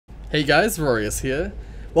Hey guys, Rorius here.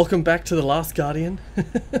 Welcome back to The Last Guardian.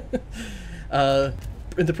 In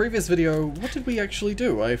the previous video, what did we actually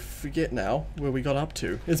do? I forget now where we got up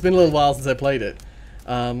to. It's been a little while since I played it.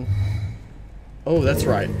 Oh, that's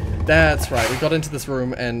right. That's right. We got into this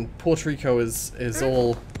room and poor Trico is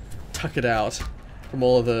all tuckered out from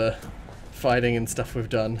all of the fighting and stuff we've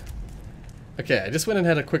done. Okay, I just went and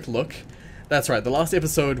had a quick look. That's right, the last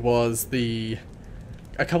episode was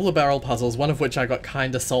a couple of barrel puzzles, one of which I got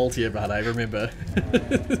kinda salty about, I remember.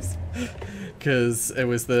 Because it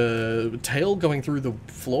was the tail going through the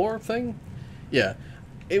floor thing? Yeah.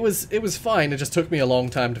 It was fine, it just took me a long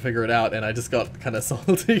time to figure it out, and I just got kinda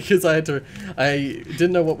salty because I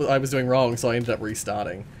didn't know what I was doing wrong, so I ended up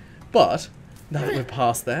restarting. But, now that we're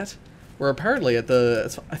past that, we're apparently at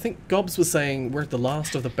I think Gobs was saying we're at the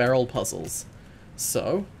last of the barrel puzzles.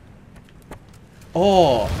 So...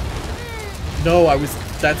 Oh! No,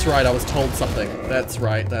 that's right, I was told something. That's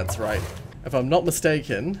right, that's right. If I'm not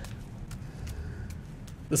mistaken,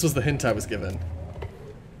 this was the hint I was given.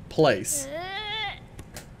 Place.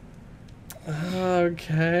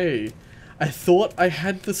 Okay. I thought I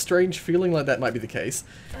had the strange feeling like that might be the case.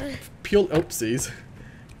 Pure oopsies.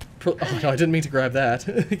 Oh no, I didn't mean to grab that.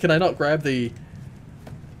 Can I not grab the...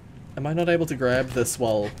 Am I not able to grab this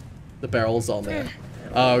while the barrel's on there?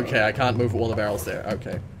 Oh, okay, I can't move it while the barrel's there.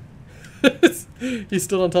 Okay. He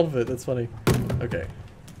stood on top of it, that's funny. Okay.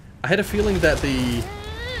 I had a feeling that the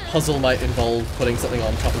puzzle might involve putting something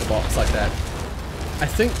on top of the box like that. I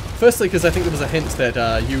think, firstly because I think there was a hint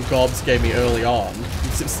that you Gobs gave me early on.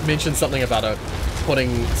 You mentioned something about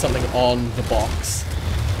putting something on the box.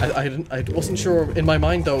 I wasn't sure, in my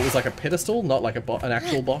mind though it was like a pedestal, not like an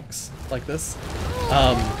actual box like this.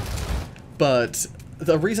 But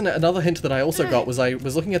the reason, another hint that I also got was I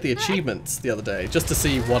was looking at the achievements the other day just to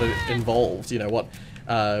see what it involved, you know, what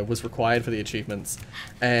was required for the achievements.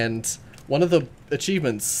 And one of the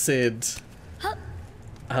achievements said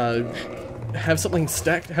have something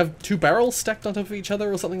stacked, have 2 barrels stacked on top of each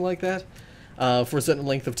other or something like that for a certain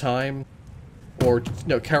length of time, or, you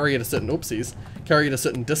know, carry at a certain, oopsies, carry at a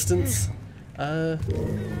certain distance on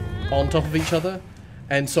top of each other.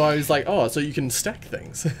 And so I was like, oh, so you can stack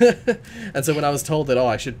things. And so when I was told that, oh,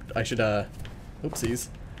 I should, oopsies,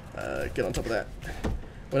 get on top of that.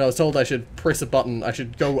 When I was told I should press a button, I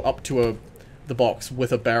should go up to the box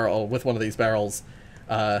with a barrel, with one of these barrels,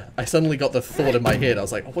 I suddenly got the thought in my head. I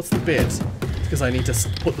was like, oh, what's the bit? Because I need to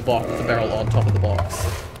put the barrel on top of the box.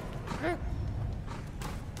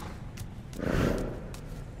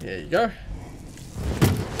 There you go.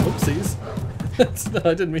 Oopsies. No,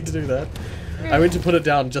 I didn't mean to do that. I went to put it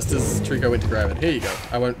down just as Trico went to grab it. Here you go.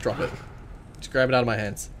 I won't drop it. Just grab it out of my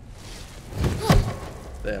hands.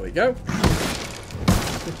 There we go.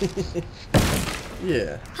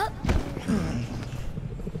 Yeah.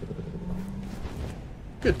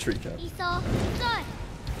 Good Trico.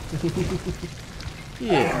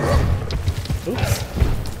 Yeah. Oops.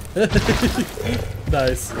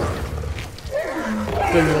 Nice.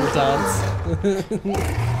 Doing a little dance.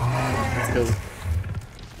 Let's go.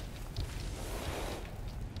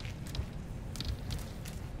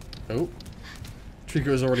 Oh,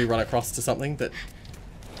 Trico's already run across to something that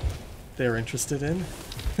they're interested in.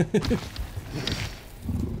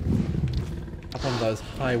 Up on those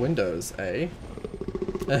high windows, eh?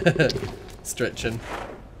 Stretching.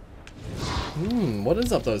 What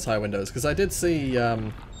is up those high windows? Because I did see,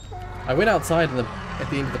 I went outside at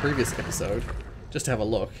the end of the previous episode just to have a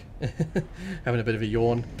look. Having a bit of a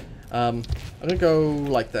yawn. I'm gonna go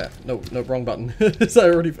like that. No, wrong button.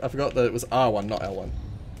 So I forgot that it was R1, not L1.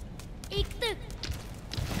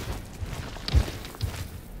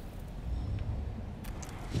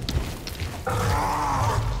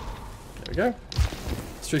 There we go.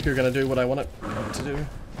 Is Trico gonna do what I want it to do?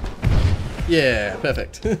 Yeah,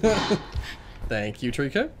 perfect. Thank you,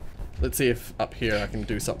 Trico. Let's see if up here I can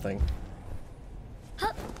do something.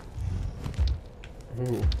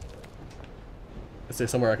 Ooh. Is there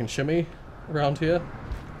somewhere I can shimmy around here?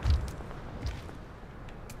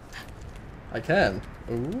 I can.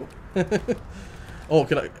 Ooh. Oh,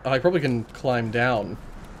 I probably can climb down.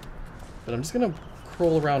 But I'm just gonna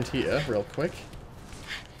crawl around here real quick.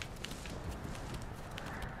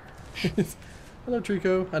 Hello,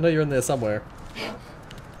 Trico. I know you're in there somewhere.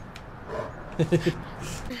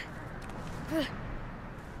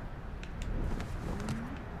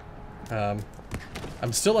 I'm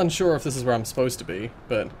still unsure if this is where I'm supposed to be,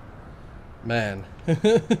 but man.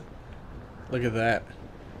 Look at that.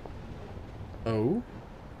 Oh?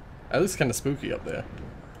 That looks kind of spooky up there.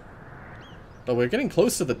 But we're getting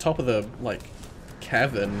close to the top of the, like,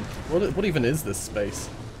 cavern. What even is this space?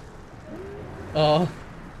 Oh,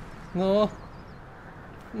 No.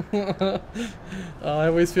 Oh, I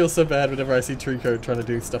always feel so bad whenever I see Trico trying to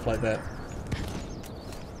do stuff like that.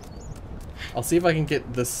 I'll see if I can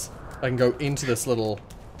get this. I can go into this little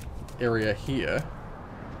area here,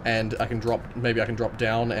 and I can drop. Maybe I can drop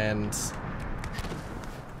down and.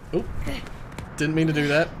 Oop! Didn't mean to do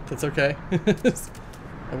that. That's okay.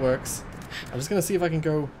 It works. I'm just gonna see if I can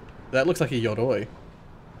go. That looks like a Yoroi.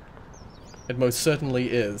 It most certainly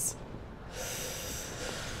is.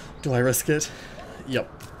 Do I risk it? Yep.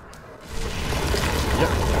 Yep.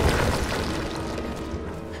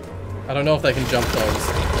 I don't know if they can jump those.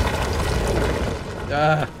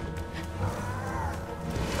 Ah.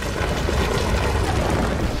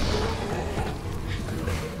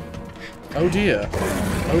 Oh dear.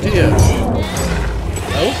 Oh dear.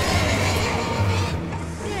 Oh?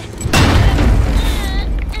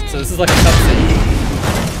 So this is like a cutscene.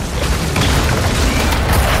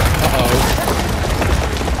 Uh-oh.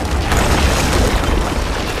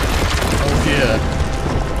 Oh dear.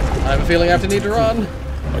 I have a feeling I have to need to run.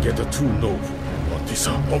 I get the true know what this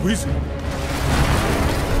always.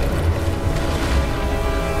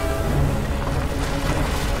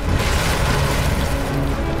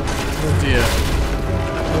 Oh dear.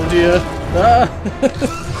 Oh dear. Ah!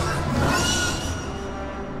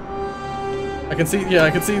 I can see, yeah,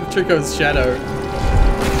 I can see Trico's shadow.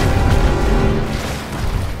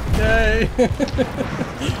 Yay!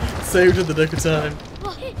 Saved in the nick of time.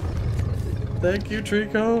 Thank you,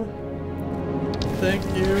 Trico. Thank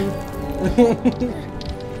you.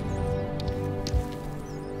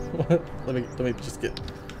 What? Let me just get.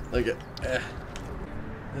 Let me get.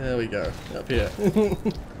 There we go. Up here.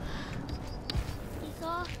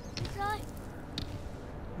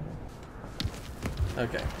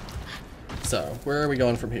 Okay. So, where are we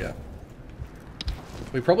going from here?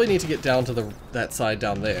 We probably need to get down to that side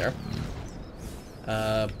down there.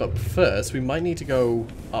 But first, we might need to go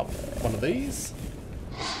up one of these.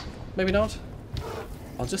 Maybe not.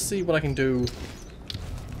 I'll just see what I can do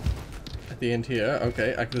at the end here.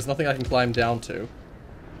 Okay, there's nothing I can climb down to.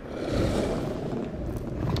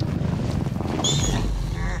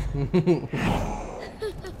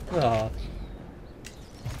 Aww.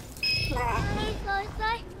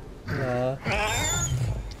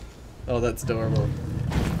 Oh, that's adorable.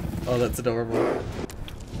 Oh, that's adorable.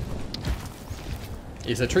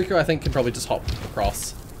 Yeah, so Trico, I think, can probably just hop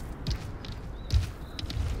across.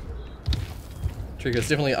 Trico's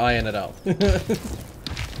definitely eyeing it up.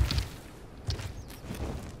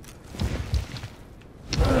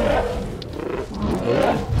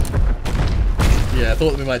 Oh. Yeah, I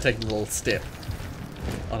thought we might take a little step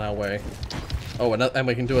on our way. Oh, and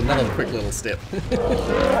we can do another quick little step.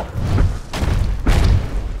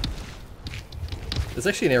 There's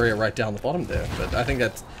actually an area right down the bottom there, but I think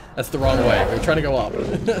that's the wrong way. We're trying to go up.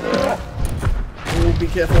 Oh, be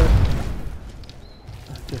careful.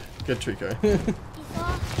 Good Trico.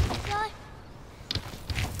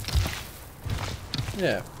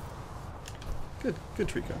 Yeah. Good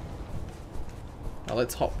Trico. Now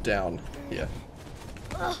let's hop down here.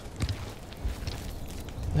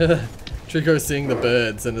 Trico's seeing the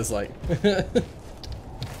birds and is like,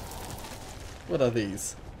 what are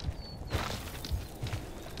these?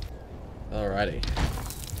 Alrighty.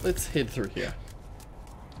 Let's head through here.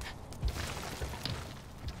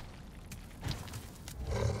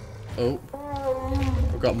 Oh.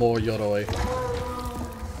 We've got more Yoroi.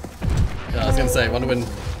 Yeah, I was gonna say, I wonder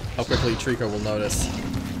how quickly Trico will notice.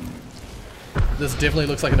 This definitely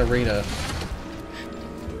looks like an arena.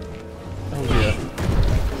 Oh dear.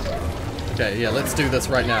 Okay, yeah, let's do this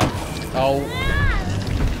right now. Oh.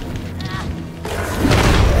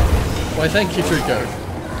 Why, thank you, Trico.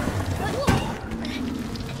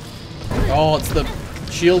 Oh, it's the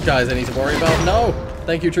shield guys I need to worry about. No!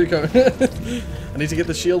 Thank you, Trico. I need to get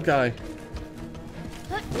the shield guy.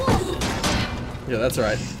 Yeah, that's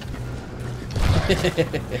right.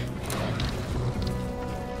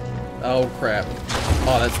 Oh, crap.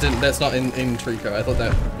 Oh, that's not in Trico. I thought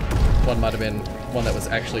that one might have been one that was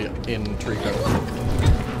actually in Trico.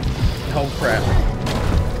 Oh, crap.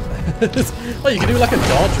 Oh, you can do like a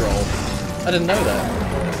dodge roll. I didn't know that.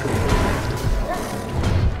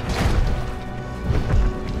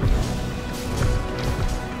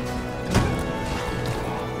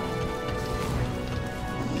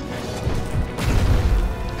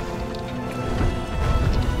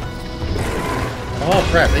 Oh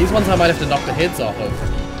crap, these ones I might have to knock the heads off of.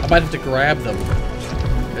 I might have to grab them.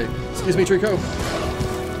 Okay. Excuse me, Trico.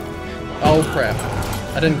 Oh crap.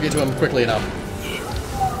 I didn't get to him quickly enough.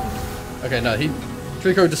 Okay, no,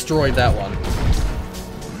 Trico destroyed that one.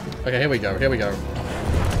 Okay, here we go, here we go.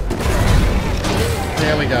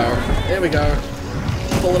 There we go. There we go.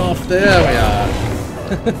 Pull it off. There we are.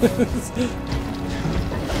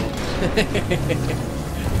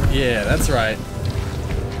 Yeah, that's right.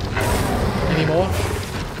 Any more?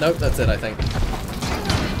 Nope, that's it, I think.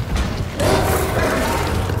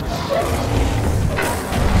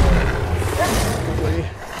 Probably.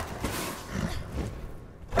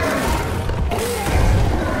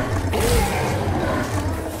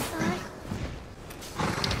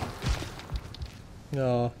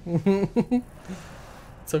 No.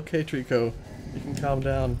 It's okay, Trico. You can calm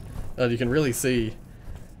down. You can really see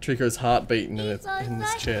Trico's heart beating in his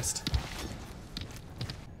chest.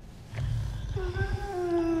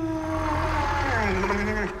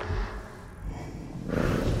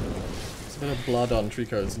 There's a bit of blood on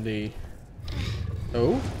Trico's knee.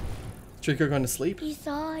 Oh? Is Trico going to sleep?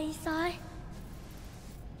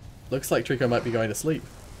 Looks like Trico might be going to sleep.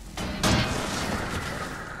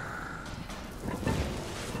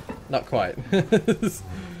 Not quite.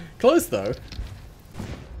 Close though.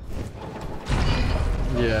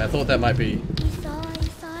 Yeah, I thought that might be...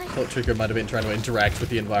 I thought Trico might have been trying to interact with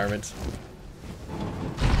the environment.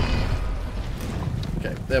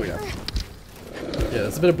 Okay, there we go. Yeah,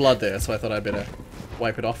 there's a bit of blood there, so I thought I'd better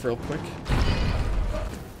wipe it off real quick.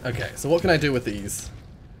 Okay, so what can I do with these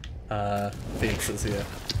fences here?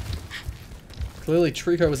 Clearly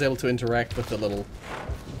Trico was able to interact with the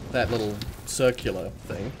that little circular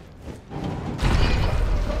thing.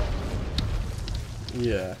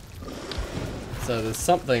 Yeah. So there's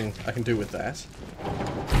something I can do with that.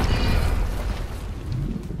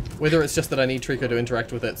 Whether it's just that I need Trico to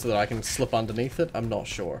interact with it so that I can slip underneath it, I'm not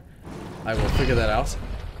sure. I will figure that out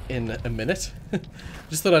in a minute.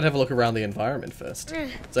 Just thought I'd have a look around the environment first.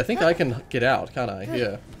 So I think I can get out, can't I?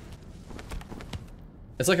 Yeah.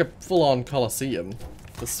 It's like a full-on Colosseum,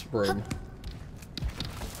 this room.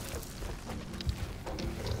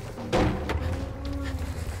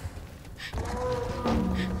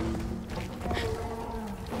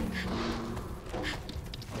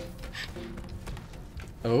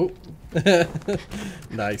 Oh.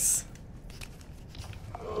 Nice.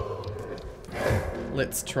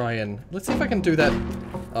 Let's see if I can do that.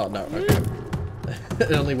 Oh no, okay.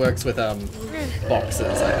 It only works with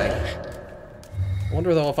boxes, I think. I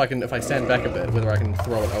wonder though if I stand back a bit, whether I can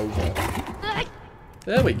throw it over.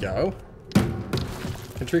 There we go.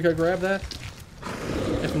 Can Trico grab that?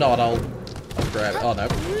 If not, I'll grab it. Oh no,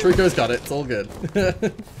 Trico's got it, it's all good.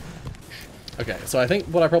 Okay, so I think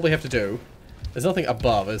what I probably have to do, there's nothing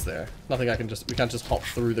above, is there? Nothing we can't just hop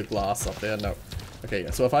through the glass up there, no. Okay,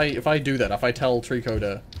 yeah, so if I do that, if I tell Trico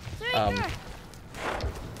to,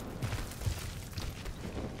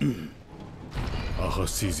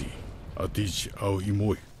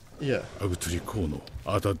 yeah.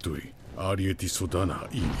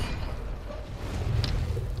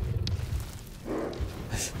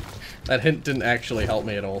 That hint didn't actually help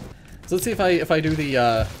me at all. So let's see if I do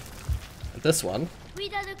the this one.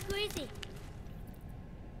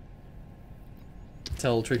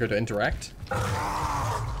 Tell Trico to interact.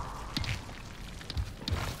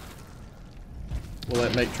 Will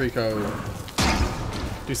that make Trico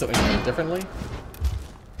do something differently?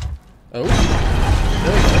 Oh.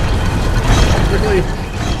 There we go. Really?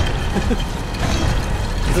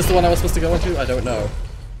 Is this the one I was supposed to go into? I don't know.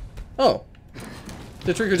 Oh.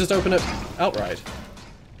 Did Trico just open it outright?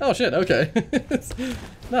 Oh shit, okay.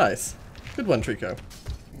 Nice. Good one, Trico.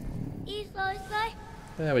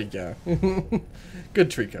 There we go.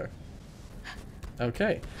 Good Trico.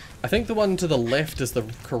 Okay. I think the one to the left is the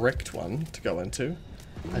correct one to go into.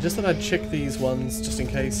 I just thought I'd check these ones just in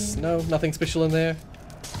case. No, nothing special in there?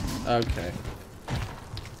 Okay.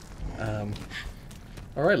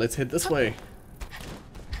 Alright, let's head this way.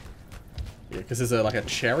 Yeah, because there's like a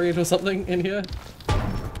chariot or something in here.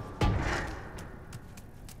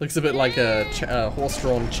 Looks a bit like a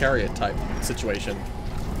horse-drawn chariot type situation.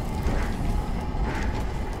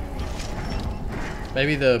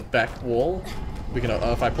 Maybe the back wall, we can,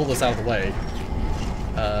 if I pull this out of the way,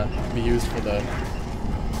 be used for the...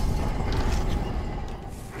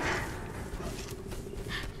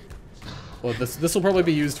 Well, this will probably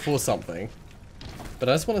be used for something. But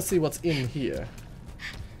I just want to see what's in here.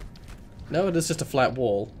 No, it is just a flat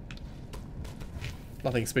wall.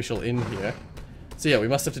 Nothing special in here. So yeah, we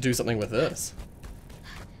must have to do something with this.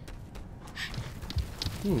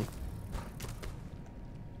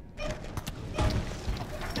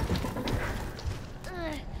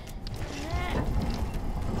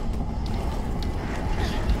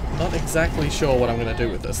 Not exactly sure what I'm going to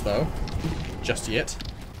do with this, though. Just yet.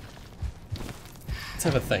 Let's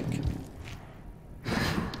have a think.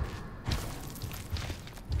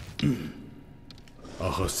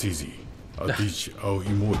 Ahasizi, Adish au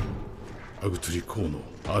imoi, Agtrikono,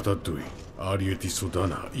 Adadui,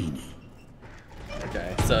 Arietisodana ini.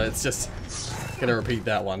 Okay, so it's just gonna repeat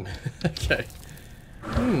that one. Okay.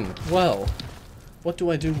 Well, what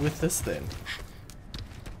do I do with this then?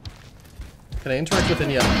 Can I interact with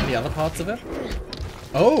any other parts of it?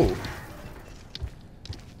 Oh!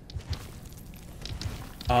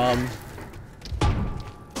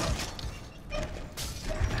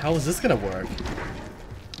 How is this gonna work?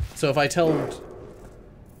 So if I tell...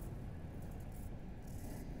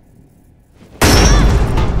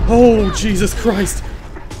 Oh, Jesus Christ!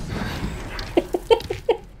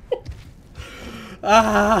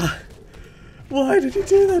 Ah! Why did you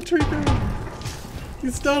do that, Trico?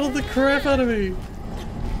 You startled the crap out of me!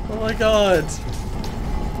 Oh my god!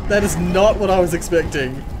 That is not what I was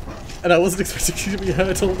expecting. And I wasn't expecting you to be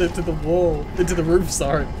hurtled into the wall. Into the roof,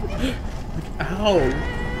 sorry. Like, ow!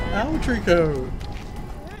 Ow, Trico!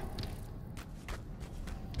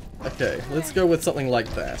 Okay, let's go with something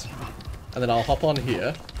like that. And then I'll hop on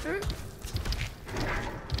here.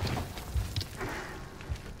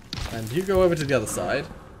 And you go over to the other side.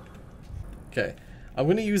 Okay. I'm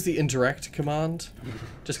going to use the interact command.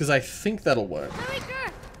 Just because I think that'll work.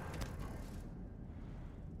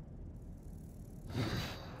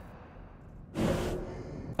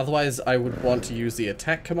 Otherwise, I would want to use the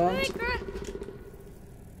attack command.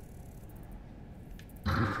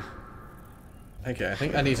 Okay, I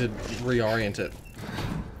think I need to reorient it.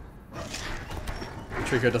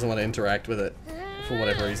 Trico doesn't want to interact with it for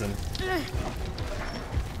whatever reason.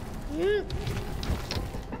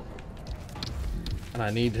 And I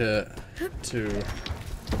need her to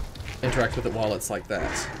interact with it while it's like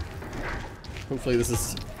that. Hopefully this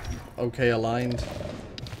is okay aligned.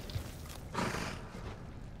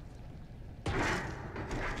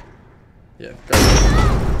 Yeah, go.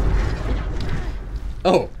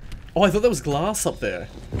 Oh! Oh, I thought there was glass up there.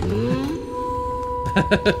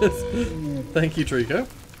 Thank you, Trico.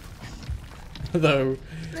 Though,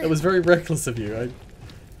 it was very reckless of you.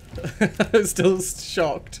 I was still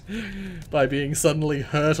shocked by being suddenly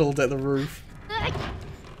hurtled at the roof. Oh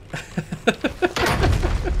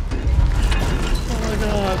my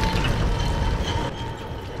god.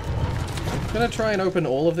 I'm gonna try and open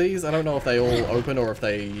all of these. I don't know if they all open or if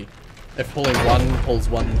pulling one pulls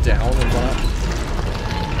one down and one up.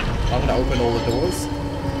 I'm gonna open all the doors.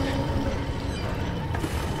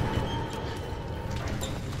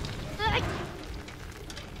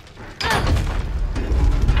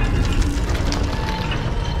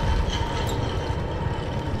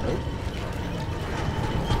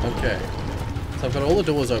 Okay, so I've got all the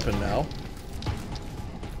doors open now.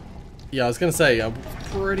 Yeah, I was gonna say, I'm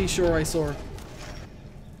pretty sure I saw...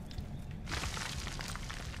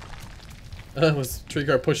 It was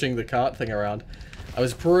Trico pushing the cart thing around. I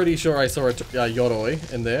was pretty sure I saw a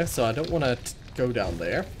Yoroi in there, so I don't want to go down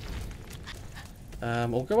there.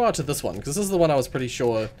 I'll go out to this one, because this is the one I was pretty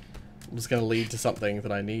sure was going to lead to something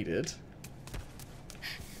that I needed.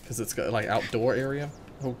 Because it's got, like, outdoor area.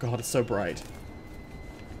 Oh god, it's so bright.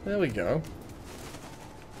 There we go.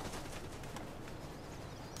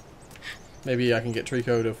 Maybe I can get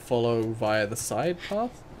Trico to follow via the side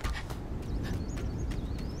path?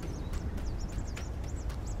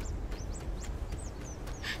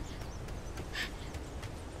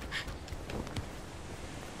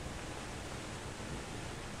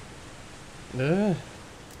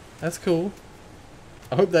 That's cool.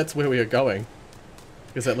 I hope that's where we are going.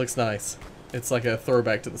 Because that looks nice. It's like a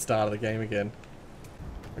throwback to the start of the game again.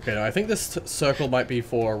 Okay, now I think this circle might be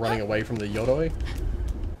for running away from the Yoroi.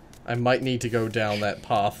 I might need to go down that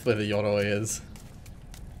path where the Yoroi is.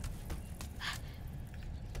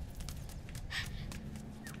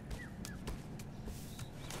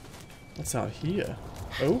 What's out here?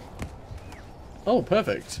 Oh? Oh,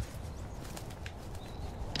 perfect.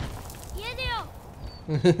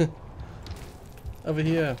 Over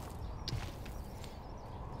here.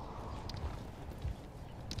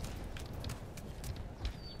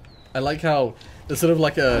 I like how there's sort of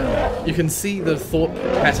like a... You can see the thought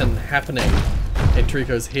pattern happening in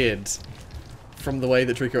Trico's head from the way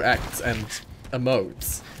that Trico acts and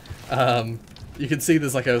emotes. You can see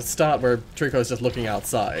there's like a start where Trico's just looking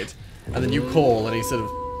outside, and then you call and he sort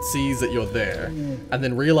of sees that you're there, and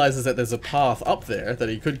then realizes that there's a path up there that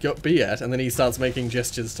he could be at, and then he starts making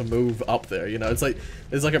gestures to move up there, you know? It's like,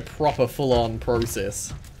 there's like a proper full-on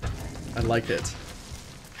process. I like it.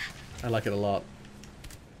 I like it a lot.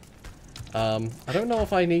 I don't know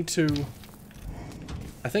if I need to...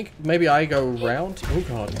 I think maybe I go round. Oh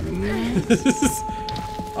god.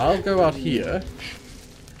 I'll go out here.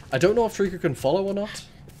 I don't know if Trico can follow or not.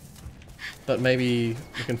 But maybe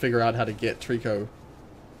we can figure out how to get Trico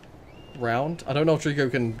round. I don't know if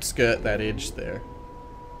Trico can skirt that edge there.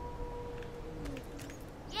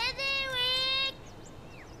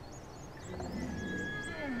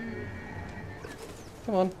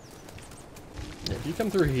 Come on. Yeah, if you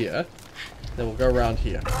come through here, then we'll go around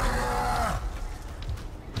here.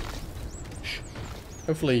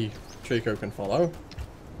 Hopefully Trico can follow.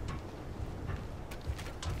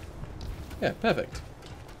 Yeah, perfect.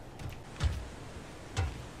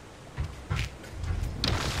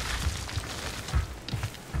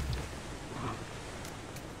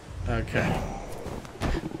 Okay.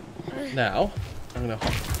 Now, I'm gonna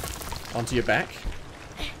hop onto your back.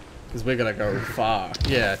 Because we're gonna go far.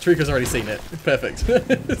 Yeah, Trico's already seen it. Perfect.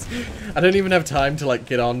 I don't even have time to like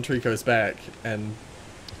get on Trico's back, and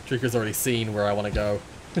Trico's already seen where I want to go.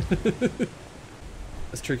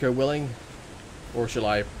 Is Trico willing? Or shall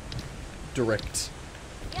I direct?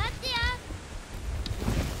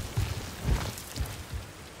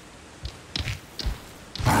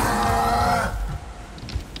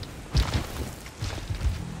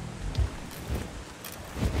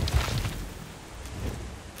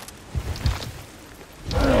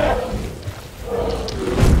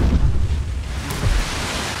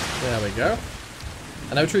 There we go.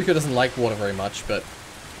 I know Trico doesn't like water very much, but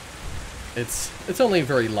it's only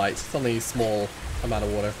very light. It's only a small amount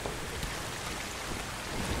of water.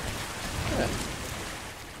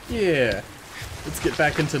 Yeah. Let's get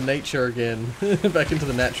back into nature again. Back into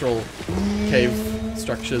the natural cave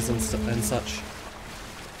structures and such.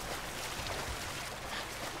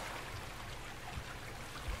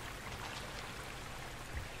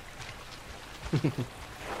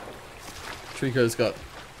 Trico's got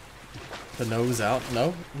the nose out.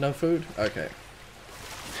 No? No food? Okay.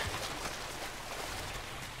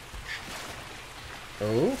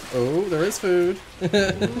 Oh, there is food.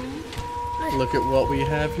 Look at what we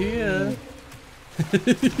have here.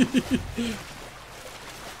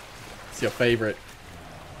 It's your favorite.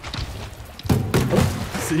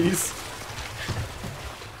 Oh, seize.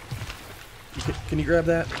 Can you grab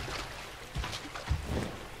that?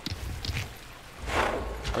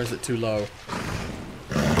 Or is it too low?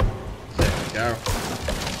 There we go.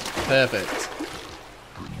 Perfect.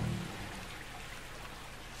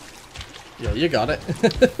 Yeah, you got it.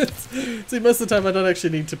 See, most of the time I don't actually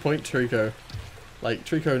need to point Trico. Like,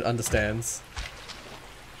 Trico understands.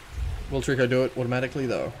 Will Trico do it automatically,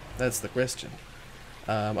 though? That's the question.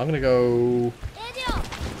 I'm gonna go...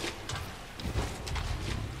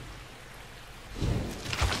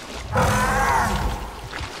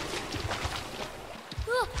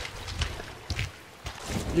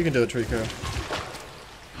 You can do it, Trico.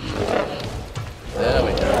 There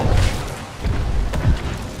we go.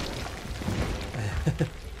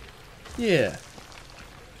 Yeah.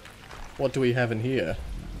 What do we have in here?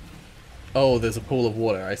 Oh, there's a pool of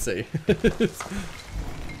water, I see.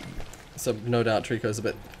 So no doubt Trico's a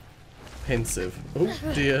bit pensive. Oh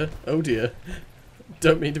dear, oh dear.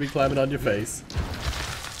 Don't mean to be climbing on your face.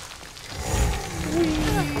 Whee!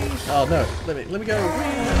 Oh no, let me go.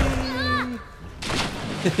 Whee!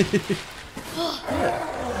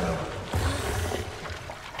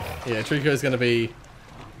 Yeah, Trico's gonna be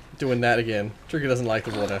doing that again. Trico doesn't like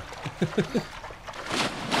the water.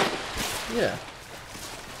 Yeah.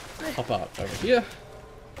 Hop up over here.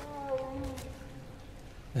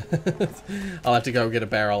 I'll have to go get a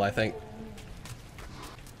barrel, I think.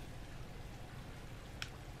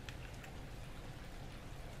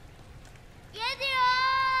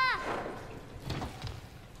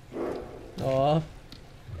 Aww.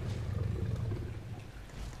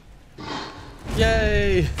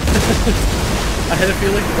 Yay! I had a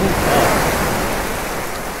feeling.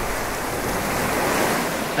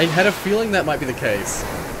 I had a feeling that might be the case.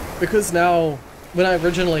 Because now, when I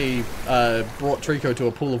originally brought Trico to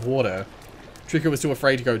a pool of water, Trico was too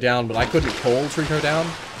afraid to go down, but I couldn't call Trico down.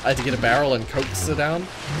 I had to get a barrel and coax her down.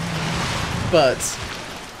 But,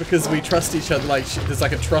 because we trust each other, like, there's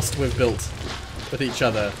like a trust we've built with each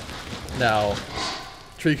other now,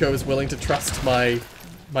 Trico is willing to trust my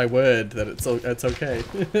word that it's okay.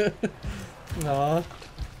 Aw,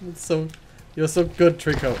 you're so good,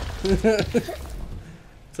 Trico.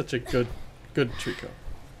 Such a good Trico.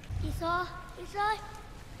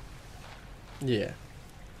 Yeah.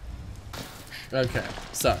 Okay,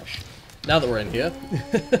 so now that we're in here,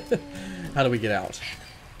 how do we get out?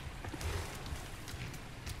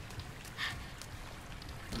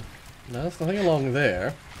 No, there's nothing along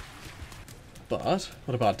there. But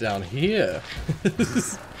what about down here?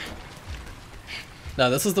 Now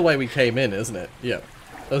this is the way we came in, isn't it? Yep.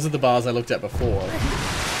 Those are the bars I looked at before.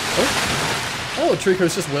 Oh, Oh,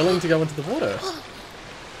 Trico's just willing to go into the water.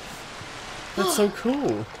 That's so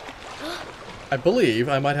cool. I believe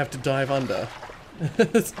I might have to dive under.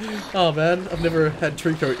 Oh man, I've never had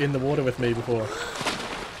Trico in the water with me before.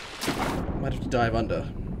 Might have to dive under.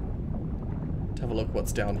 To have a look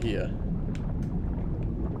what's down here.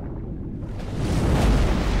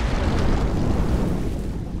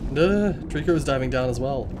 Trico is diving down as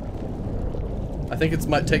well. I think it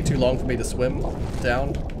might take too long for me to swim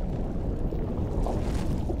down.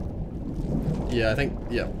 Yeah, I think,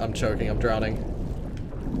 yeah, I'm choking, I'm drowning.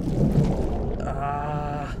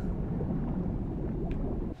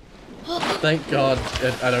 Thank God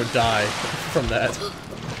I don't die from that.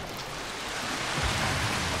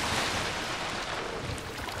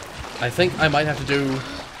 I think I might have to do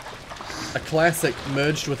a classic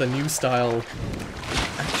merged with a new style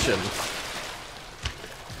action.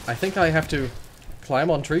 I think I have to climb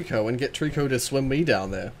on Trico and get Trico to swim me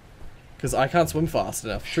down there. Because I can't swim fast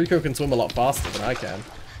enough. Trico can swim a lot faster than I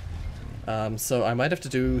can. So I might have to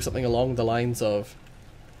do something along the lines of...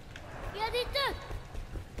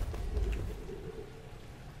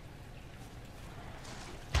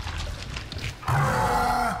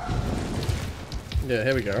 Yeah,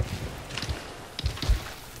 here we go.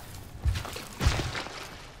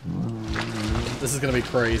 This is gonna be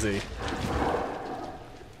crazy.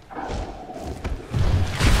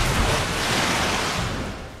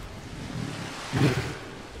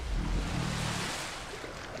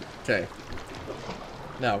 Okay.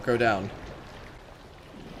 Now, go down.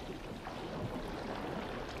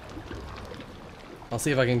 I'll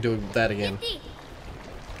see if I can do that again.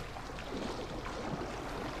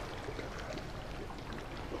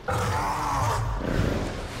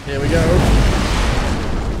 Here we go.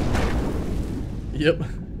 Yep.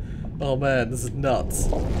 Oh man, this is nuts.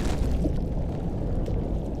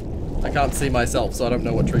 I can't see myself, so I don't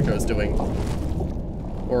know what Trico's doing.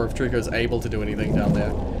 Or if Trico's able to do anything down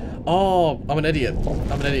there. Oh, I'm an idiot.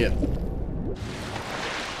 I'm an idiot.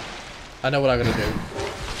 I know what I'm gonna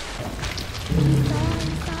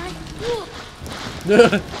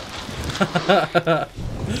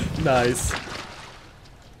do. Nice.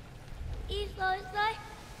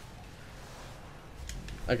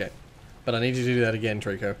 Okay. But I need you to do that again,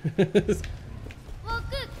 Trico.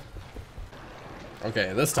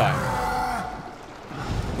 Okay, this time.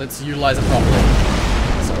 Let's utilize it properly.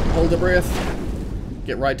 So, hold the breath.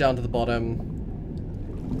 Get right down to the bottom.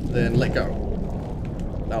 Then let go.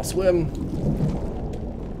 Now swim.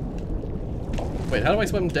 Wait, how do I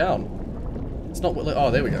swim down? It's not... Oh,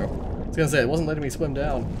 there we go. I was gonna say, it wasn't letting me swim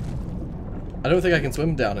down. I don't think I can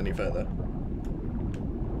swim down any further.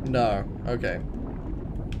 No. Okay.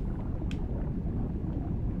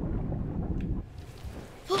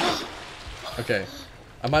 Okay.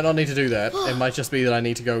 I might not need to do that. It might just be that I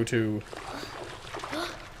need to go to...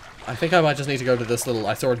 I think I might just need to go to this little...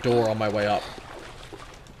 I saw a door on my way up.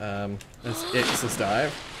 It's this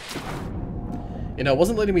dive. You know, it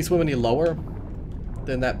wasn't letting me swim any lower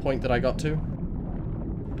than that point that I got to.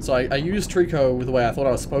 So I used Trico the way I thought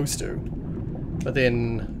I was supposed to. But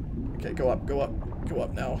then... Okay, go up, go up, go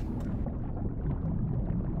up now.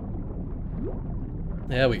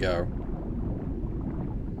 There we go.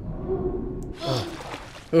 Oh.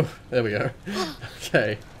 Ooh, there we go.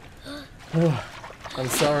 Okay. Oh, I'm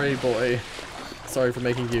sorry, boy. Sorry for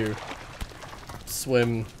making you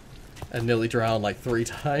swim and nearly drown like 3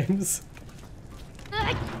 times.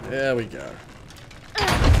 There we go.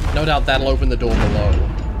 No doubt that'll open the door below.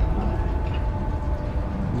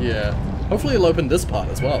 Yeah. Hopefully it'll open this part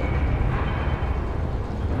as well.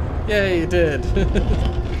 Yay, it did.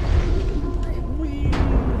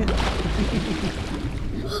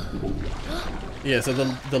 Yeah, so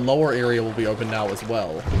the lower area will be open now as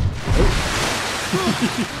well.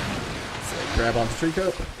 So grab onto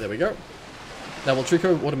Trico. There we go. Now will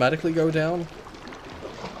Trico automatically go down?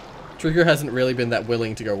 Trico hasn't really been that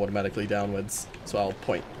willing to go automatically downwards, so I'll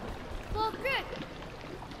point.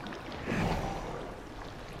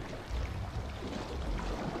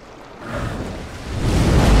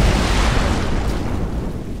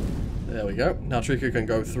 There we go. Now Trico can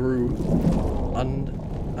go through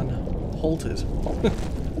unhalted.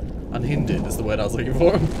 Unhindered is the word I was looking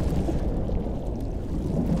for.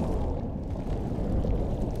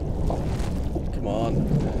 Come on.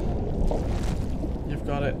 You've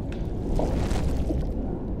got it.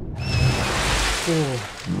 Ooh,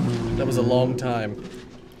 that was a long time.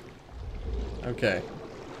 Okay.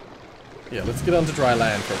 Yeah, let's get onto dry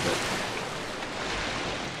land for a bit.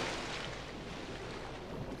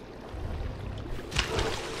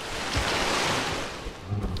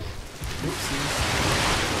 Oopsies.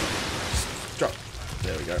 Drop.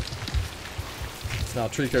 There we go. Now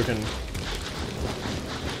Trico can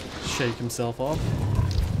shake himself off.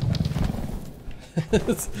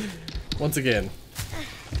 Once again.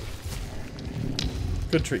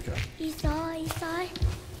 Good Trico. It's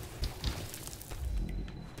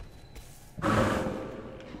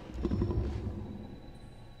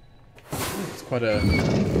quite a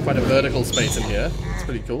vertical space in here. It's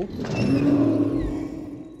pretty cool.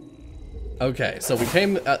 Okay, so we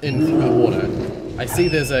came in through the water. I see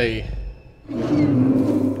there's a...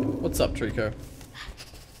 What's up, Trico?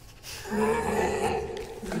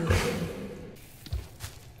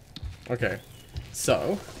 Okay,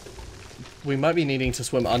 so we might be needing to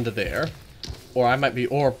swim under there, or I might be,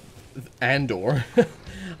 or I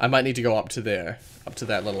might need to go up to there, up to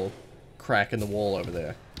that little crack in the wall over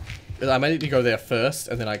there. I might need to go there first,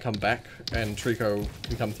 and then I come back, and Trico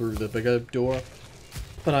can come through the bigger door.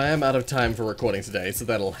 But I am out of time for recording today, so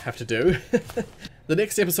that'll have to do. The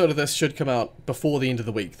next episode of this should come out before the end of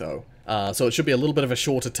the week, though. So it should be a little bit of a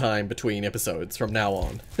shorter time between episodes from now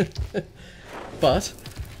on. But,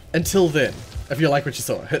 until then, if you like what you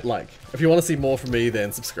saw, hit like. If you want to see more from me,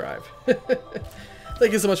 then subscribe.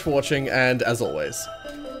 Thank you so much for watching, and as always,